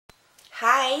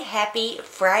Hi, happy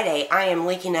Friday. I am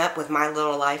linking up with my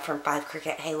little life from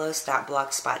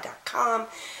 5crickethalos.blogspot.com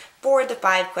for the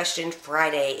 5-question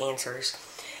Friday answers.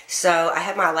 So I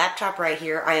have my laptop right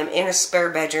here. I am in a spare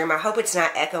bedroom. I hope it's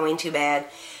not echoing too bad,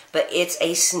 but it's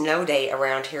a snow day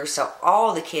around here, so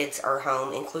all the kids are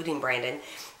home, including Brandon,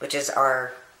 which is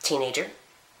our teenager.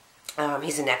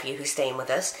 He's a nephew who's staying with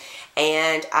us,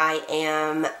 and I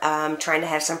am trying to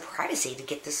have some privacy to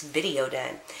get this video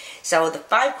done. So the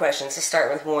 5 questions, let's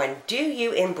start with 1. Do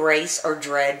you embrace or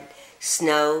dread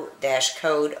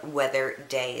snow-cold weather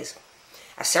days?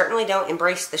 I certainly don't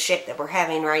embrace the shit that we're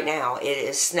having right now. It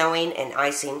is snowing and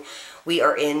icing. We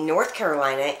are in North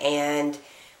Carolina, and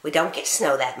we don't get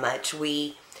snow that much.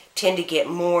 We tend to get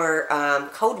more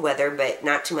cold weather, but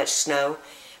not too much snow.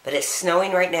 But it's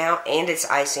snowing right now, and it's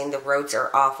icing. The roads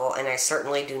are awful, and I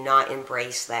certainly do not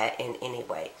embrace that in any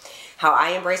way. How I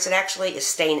embrace it, actually, is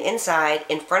staying inside,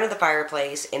 in front of the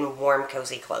fireplace, in warm,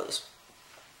 cozy clothes.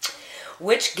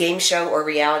 Which game show or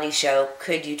reality show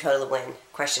could you totally win?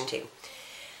 Question 2.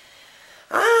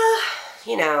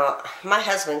 You know, my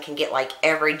husband can get, like,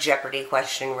 every Jeopardy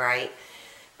question right,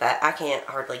 but I can't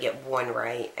hardly get one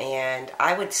right. And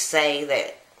I would say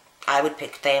that I would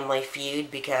pick Family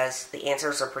Feud because the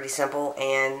answers are pretty simple,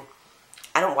 and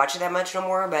I don't watch it that much no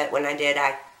more, but when I did,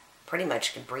 I pretty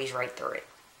much could breeze right through it.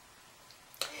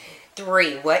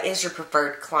 3. What is your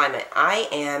preferred climate? I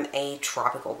am a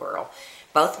tropical girl.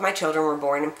 Both my children were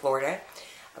born in Florida.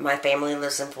 My family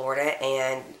lives in Florida,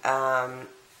 and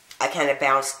I kind of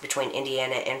bounced between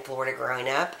Indiana and Florida growing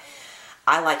up.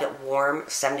 I like it warm,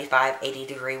 75, 80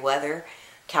 degree weather.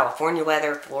 California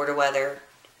weather, Florida weather,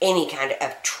 any kind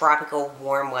of tropical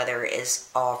warm weather is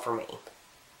all for me.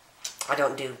 I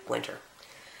don't do winter.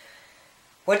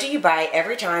 What do you buy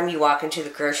every time you walk into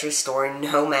the grocery store,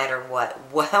 no matter what?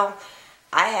 Well,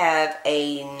 I have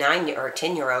a 9 or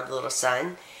 10-year-old little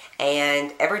son,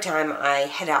 and every time I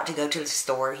head out to go to the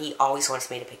store, he always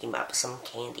wants me to pick him up some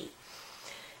candy.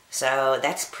 So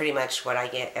that's pretty much what I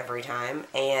get every time.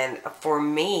 And for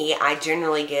me, I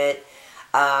generally get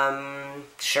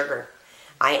sugar.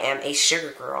 I am a sugar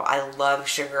girl. I love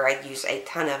sugar. I use a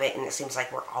ton of it, and it seems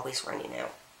like we're always running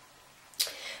out.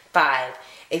 5.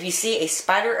 If you see a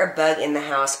spider or bug in the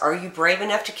house, are you brave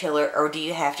enough to kill it, or do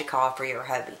you have to call for your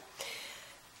hubby?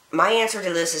 My answer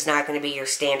to this is not going to be your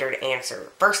standard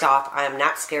answer. First off, I am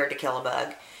not scared to kill a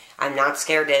bug. I'm not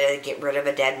scared to get rid of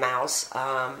a dead mouse.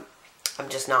 I'm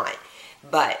just not.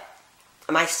 But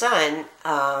my son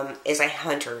is a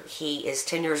hunter. He is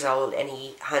 10 years old, and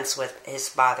he hunts with his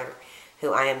father,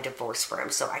 who I am divorced from.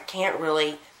 So I can't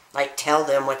really, like, tell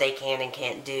them what they can and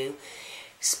can't do.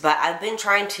 But I've been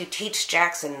trying to teach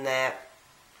Jackson that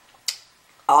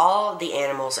all the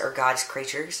animals are God's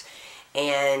creatures.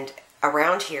 And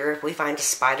around here, if we find a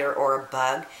spider or a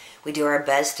bug, we do our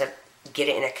best to get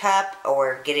it in a cup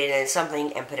or get it in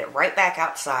something and put it right back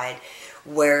outside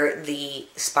where the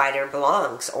spider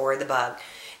belongs, or the bug.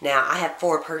 Now, I have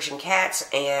 4 Persian cats,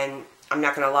 and I'm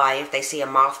not going to lie, if they see a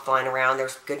moth flying around,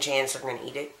 there's a good chance they're going to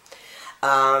eat it.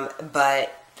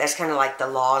 But that's kind of like the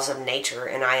laws of nature,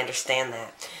 and I understand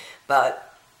that.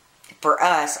 But for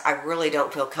us, I really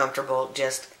don't feel comfortable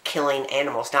just killing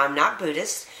animals. Now, I'm not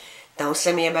Buddhist. Don't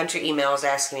send me a bunch of emails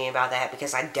asking me about that,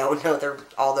 because I don't know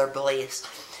all their beliefs.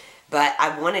 But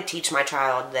I want to teach my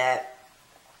child that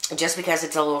just because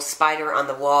it's a little spider on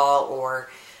the wall, or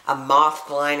a moth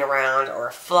flying around, or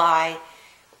a fly,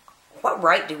 what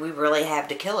right do we really have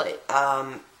to kill it?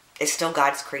 It's still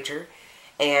God's creature,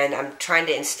 and I'm trying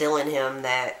to instill in him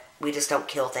that we just don't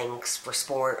kill things for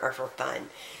sport or for fun.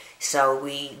 So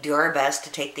we do our best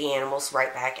to take the animals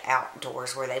right back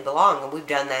outdoors where they belong, and we've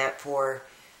done that for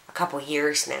a couple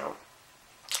years now.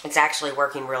 It's actually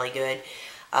working really good.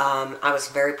 I was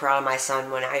very proud of my son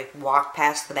when I walked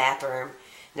past the bathroom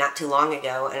not too long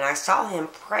ago, and I saw him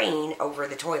praying over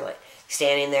the toilet,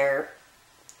 standing there,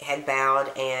 head bowed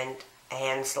and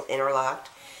hands interlocked.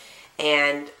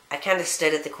 And I kind of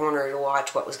stood at the corner to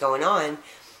watch what was going on,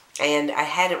 and I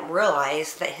hadn't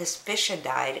realized that his fish had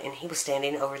died, and he was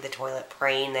standing over the toilet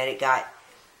praying that it got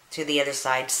to the other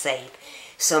side safe.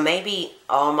 So maybe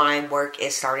all my work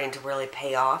is starting to really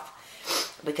pay off,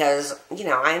 because, you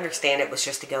know, I understand it was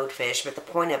just a goldfish, but the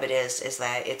point of it is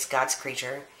that it's God's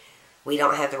creature. We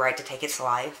don't have the right to take its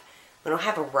life. We don't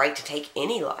have a right to take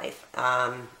any life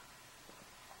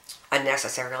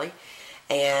unnecessarily.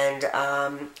 And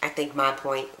I think my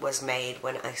point was made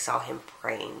when I saw him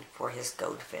praying for his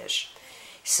goldfish.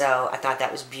 So I thought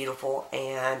that was beautiful,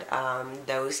 and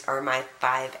those are my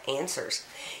 5 answers.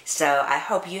 So I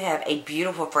hope you have a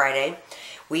beautiful Friday.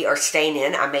 We are staying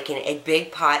in. I'm making a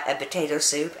big pot of potato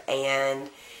soup, and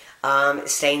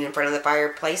staying in front of the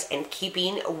fireplace, and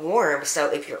keeping warm.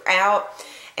 So if you're out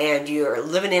and you're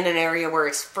living in an area where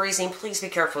it's freezing, please be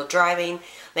careful driving.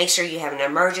 Make sure you have an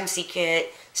emergency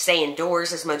kit. Stay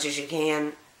indoors as much as you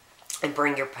can, and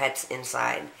bring your pets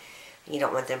inside. You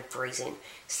don't want them freezing.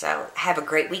 So have a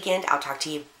great weekend. I'll talk to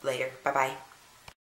you later. Bye-bye.